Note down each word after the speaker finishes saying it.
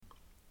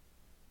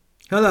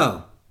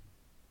Hello,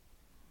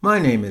 my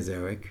name is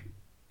Eric,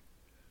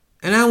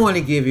 and I want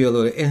to give you a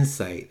little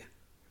insight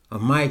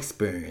of my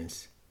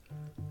experience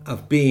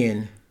of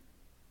being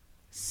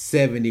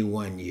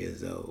 71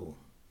 years old.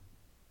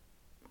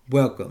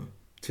 Welcome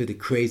to the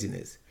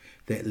craziness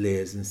that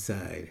lives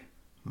inside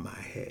my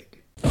head.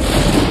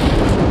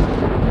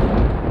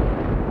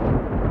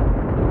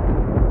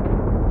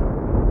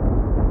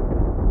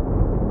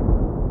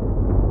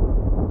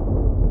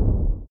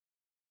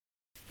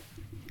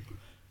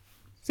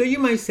 So you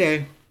might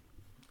say,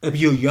 if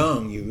you're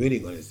young, you're really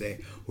going to say,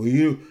 well,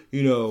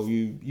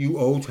 you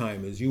old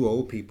timers, you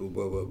old people,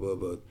 blah, blah, blah,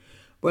 blah.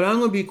 But I'm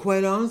going to be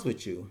quite honest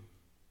with you.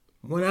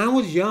 When I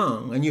was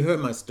young, and you heard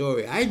my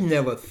story, I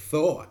never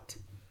thought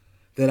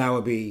that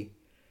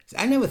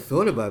I never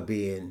thought about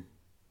being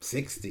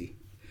 60.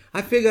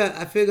 I figure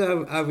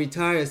I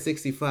retired at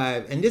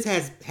 65, and this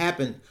has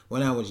happened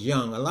when I was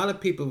young. A lot of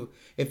people,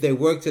 if they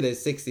work till they're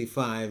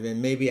 65,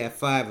 and maybe at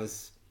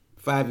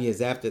 5 years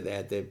after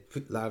that, a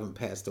lot of them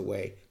passed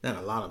away. Not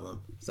a lot of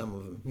them, some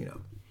of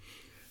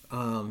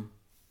them,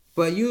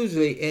 But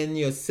usually in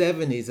your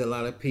 70s, a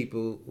lot of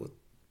people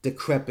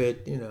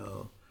decrepit,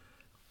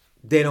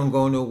 they don't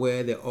go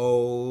nowhere. They're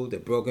old, they're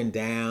broken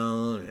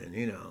down,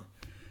 and.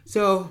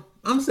 So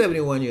I'm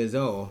 71 years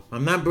old.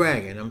 I'm not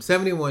bragging. I'm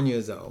 71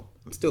 years old.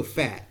 I'm still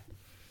fat.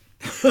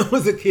 I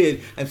was a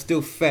kid. I'm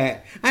still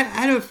fat. I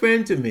had a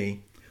friend to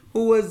me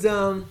who was,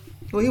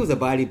 he was a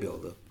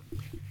bodybuilder.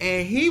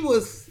 And he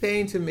was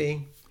saying to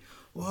me,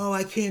 well,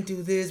 I can't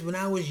do this. When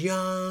I was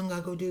young,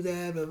 I go do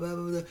that, blah, blah,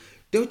 blah, blah.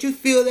 Don't you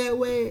feel that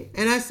way?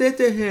 And I said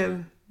to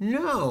him,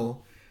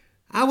 no,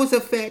 I was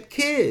a fat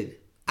kid.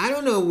 I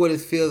don't know what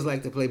it feels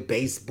like to play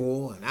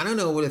baseball. And I don't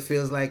know what it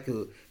feels like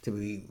to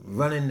be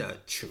running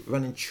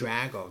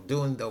track or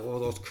doing all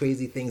those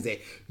crazy things that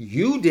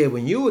you did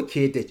when you were a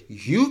kid that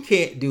you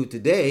can't do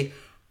today.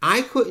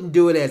 I couldn't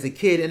do it as a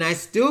kid, and I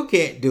still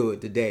can't do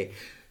it today.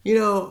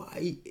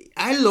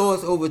 I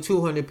lost over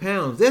 200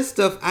 pounds. There's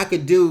stuff I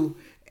could do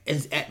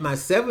at my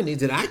 70s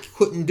that I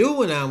couldn't do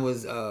when I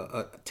was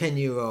a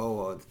 10-year-old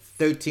or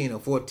 13 or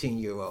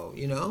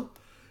 14-year-old,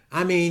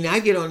 I mean, I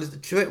get on the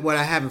treadmill, well,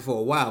 I haven't for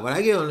a while, but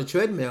I get on the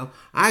treadmill,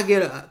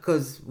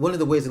 because one of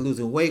the ways of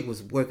losing weight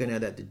was working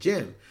out at the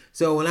gym.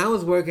 So when I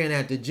was working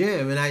at the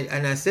gym, and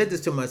I said this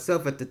to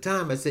myself at the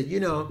time, I said,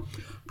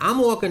 I'm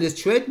walking this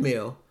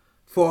treadmill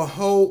for a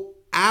whole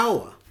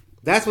hour.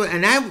 That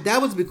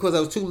was because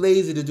I was too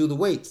lazy to do the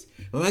weights.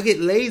 When I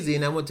get lazy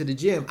and I went to the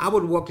gym, I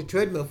would walk the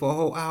treadmill for a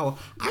whole hour.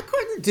 I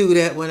couldn't do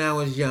that when I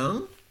was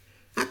young.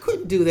 I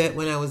couldn't do that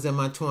when I was in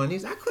my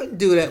 20s. I couldn't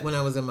do that when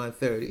I was in my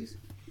 30s.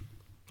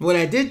 What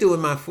I did do in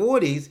my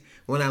 40s,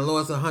 when I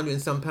lost 100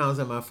 and some pounds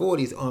in my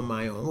 40s on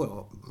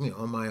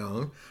my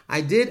own,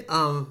 I did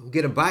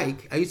get a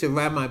bike. I used to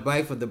ride my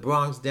bike from the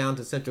Bronx down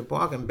to Central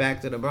Park and back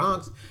to the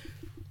Bronx.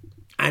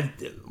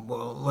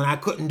 When I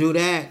couldn't do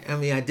that,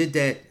 I did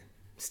that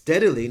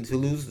steadily to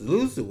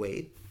lose the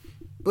weight.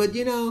 But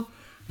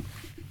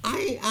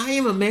I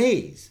am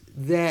amazed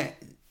that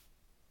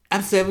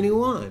I'm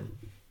 71,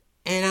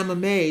 and I'm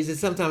amazed that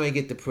sometimes I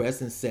get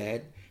depressed and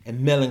sad and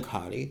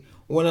melancholy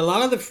when a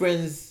lot of the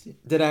friends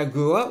that I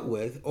grew up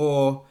with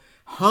or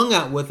hung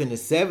out with in the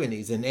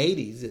 70s and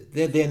 80s,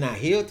 they're not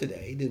here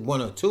today. There's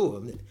one or two of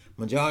them.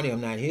 The majority of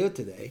them not here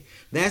today.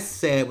 That's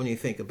sad when you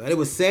think about it. It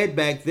was sad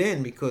back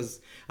then because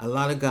a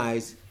lot of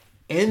guys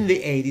in the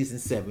 80s and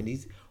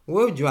 70s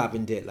were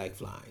dropping dead like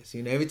flies.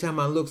 Every time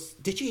I look,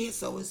 did you hear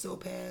so-and-so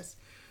pass?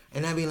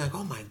 And I'd be like,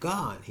 oh my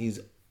God, he's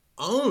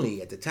only,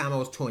 at the time I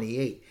was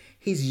 28,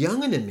 he's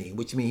younger than me,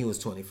 which means he was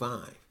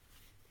 25.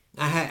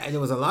 There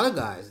was a lot of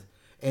guys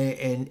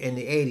in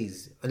the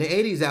 80s. In the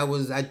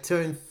 80s, I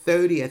turned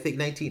 30, I think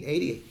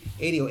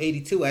 1980 or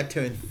 82, I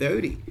turned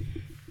 30.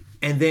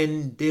 And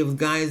then there was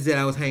guys that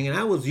I was hanging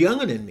out with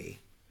younger than me.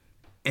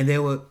 And they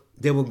were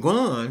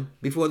gone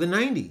before the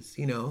 90s,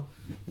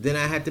 Then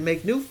I had to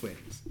make new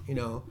friends,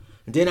 And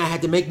then I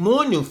had to make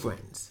more new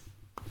friends,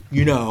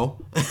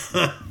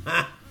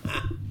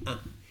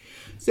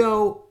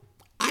 So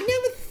I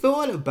never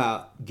thought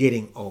about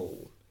getting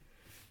old.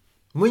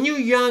 When you're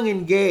young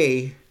and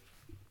gay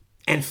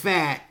and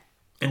fat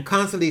and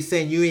constantly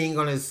saying you ain't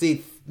going to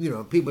see,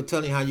 people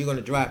telling you how you're going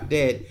to drop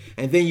dead,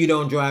 and then you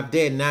don't drop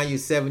dead, and now you're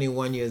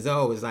 71 years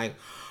old, it's like,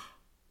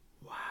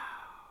 wow.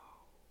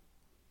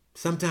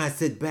 Sometimes I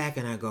sit back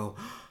and I go,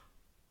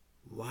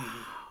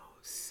 wow,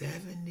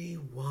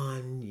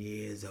 71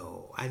 years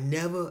old. I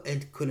never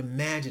could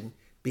imagine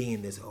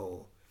being this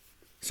old.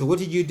 So what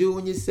did you do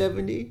when you're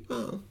 70?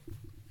 Oh,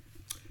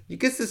 you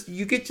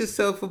get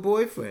yourself a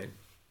boyfriend,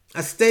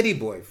 a steady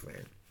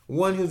boyfriend,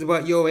 one who's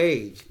about your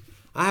age.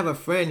 I have a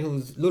friend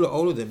who's a little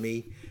older than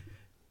me,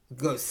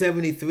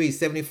 73,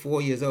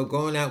 74 years old,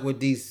 going out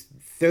with these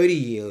 30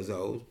 years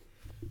old,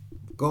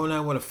 going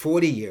out with a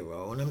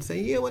 40-year-old. And I'm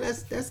saying, yeah, well,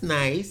 that's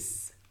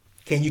nice.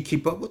 Can you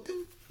keep up with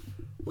them?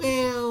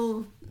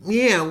 Well,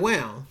 yeah,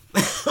 well.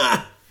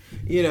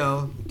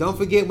 Don't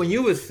forget when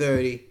you was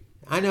 30.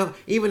 I know,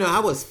 even though I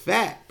was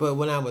fat, but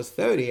when I was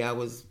 30, I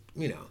was,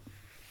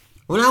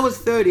 When I was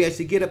 30, I used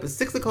to get up at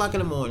 6 o'clock in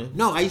the morning.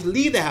 No, I used to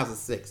leave the house at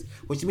 6,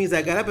 which means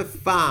I got up at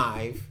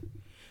 5,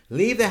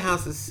 leave the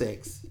house at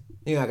 6.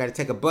 You know, I got to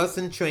take a bus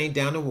and train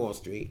down to Wall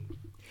Street,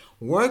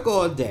 work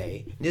all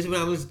day. This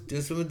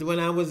was when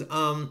I was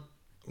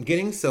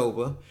getting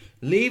sober.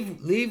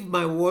 Leave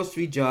my Wall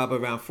Street job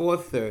around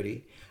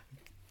 4:30.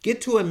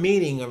 Get to a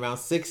meeting around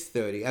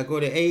 6:30. I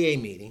go to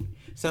AA meeting.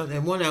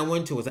 And one I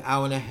went to was an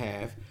hour and a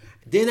half.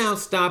 Then I'll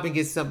stop and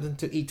get something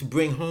to eat, to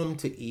bring home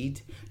to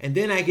eat. And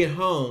then I get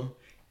home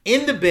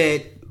in the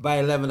bed by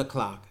 11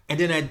 o'clock. And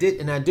then I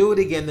do it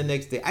again the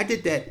next day. I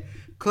did that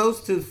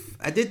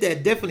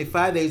definitely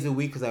 5 days a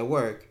week because I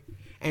work.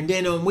 And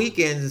then on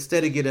weekends,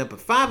 instead of getting up at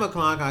 5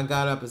 o'clock, I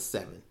got up at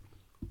 7.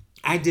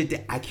 I did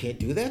that. I can't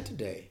do that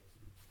today.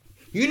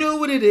 You know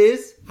what it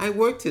is? I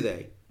work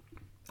today.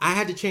 I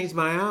had to change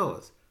my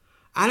hours.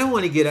 I don't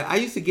want to get up. I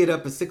used to get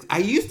up at 6. I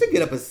used to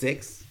get up at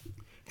 6,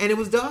 and it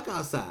was dark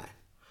outside.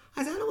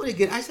 I said, I don't want to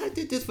get. I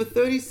did this for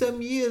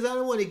 30-some years. I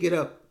don't want to get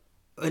up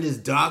when it's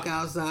dark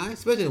outside,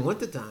 especially in the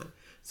wintertime.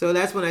 So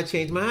that's when I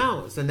changed my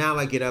hours. So now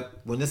I get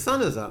up when the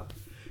sun is up.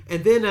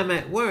 And then I'm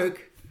at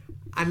work.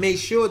 I make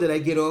sure that I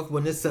get off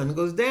when the sun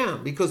goes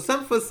down. Because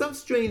for some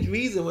strange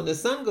reason, when the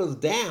sun goes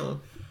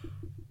down,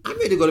 I'm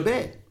ready to go to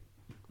bed.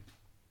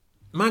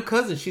 My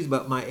cousin, she's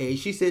about my age,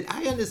 she said,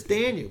 I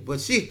understand you. But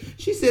she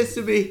says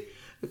to me,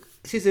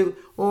 she said,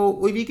 well,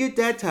 when you get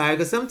that tired,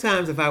 because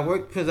sometimes if I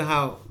work, because of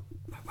how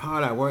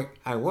hard I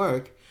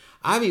work,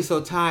 I be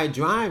so tired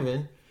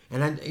driving,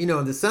 and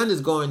the sun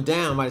is going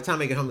down. By the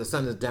time I get home, the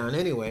sun is down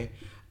anyway,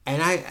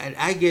 and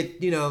I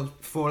get,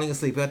 falling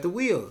asleep at the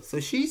wheel.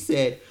 So she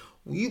said,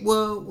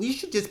 you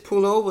should just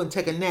pull over and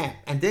take a nap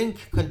and then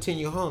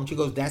continue home. She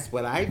goes, that's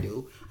what I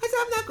do. I said,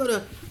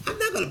 I'm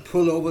not gonna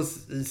pull over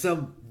in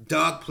some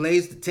dark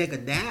place to take a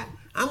nap.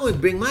 I'm going to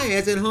bring my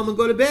ass in home and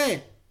go to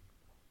bed.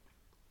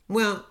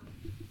 Well,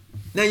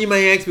 now you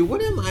might ask me,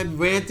 what am I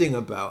ranting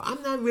about?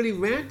 I'm not really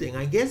ranting.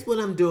 I guess what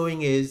I'm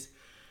doing is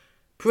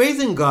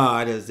praising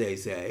God, as they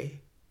say,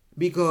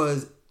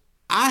 because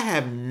I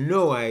have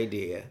no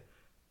idea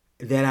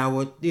that I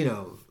would,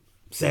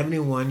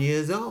 71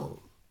 years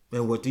old.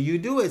 And what do you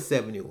do at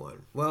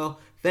 71? Well,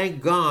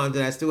 thank God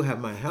that I still have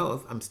my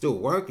health. I'm still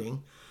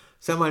working.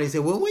 Somebody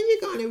said, well, when are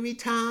you going to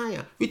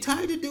retire?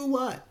 Retire to do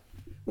what?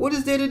 What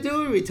is there to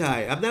do to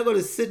retire? I'm not going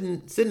to sit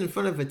in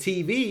front of a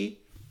TV.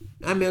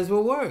 I may as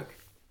well work.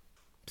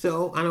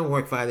 So I don't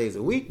work 5 days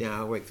a week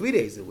now. I work 3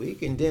 days a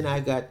week. And then I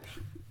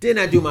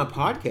do my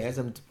podcast.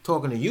 I'm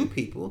talking to you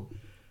people.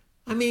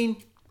 I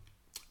mean,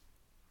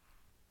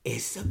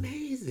 it's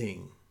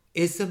amazing.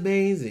 It's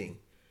amazing.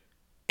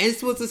 And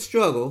it was a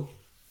struggle,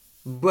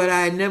 but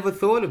I never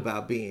thought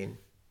about being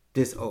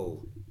this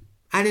old.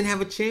 I didn't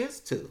have a chance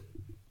to.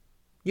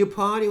 You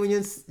party when you're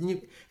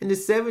in the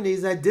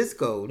 70s, I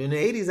discoed. In the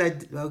 80s, I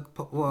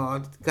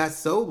got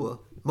sober.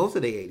 Most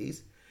of the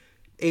 80s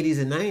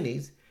and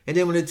 90s. And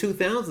then when the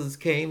 2000s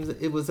came,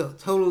 it was a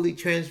totally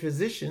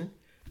transition.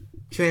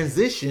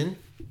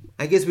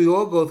 I guess we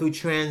all go through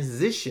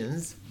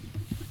transitions.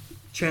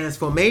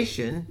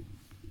 Transformation.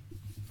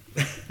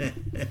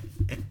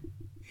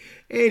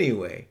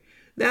 Anyway,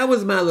 that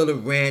was my little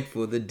rant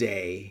for the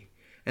day.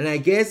 And I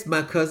guess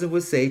my cousin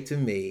would say to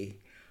me,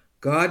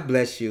 God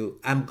bless you.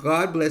 I'm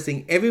God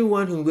blessing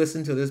everyone who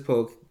listened to this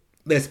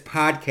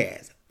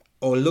podcast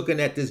or looking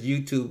at this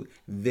YouTube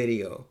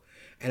video.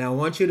 And I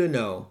want you to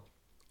know,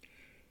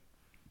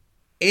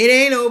 it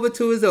ain't over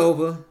till it's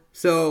over.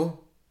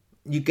 So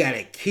you got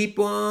to keep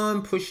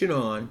on pushing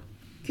on.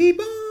 Keep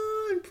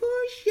on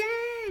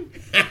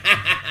pushing.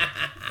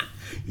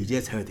 You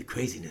just heard the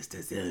craziness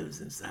that lives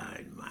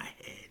inside my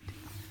head.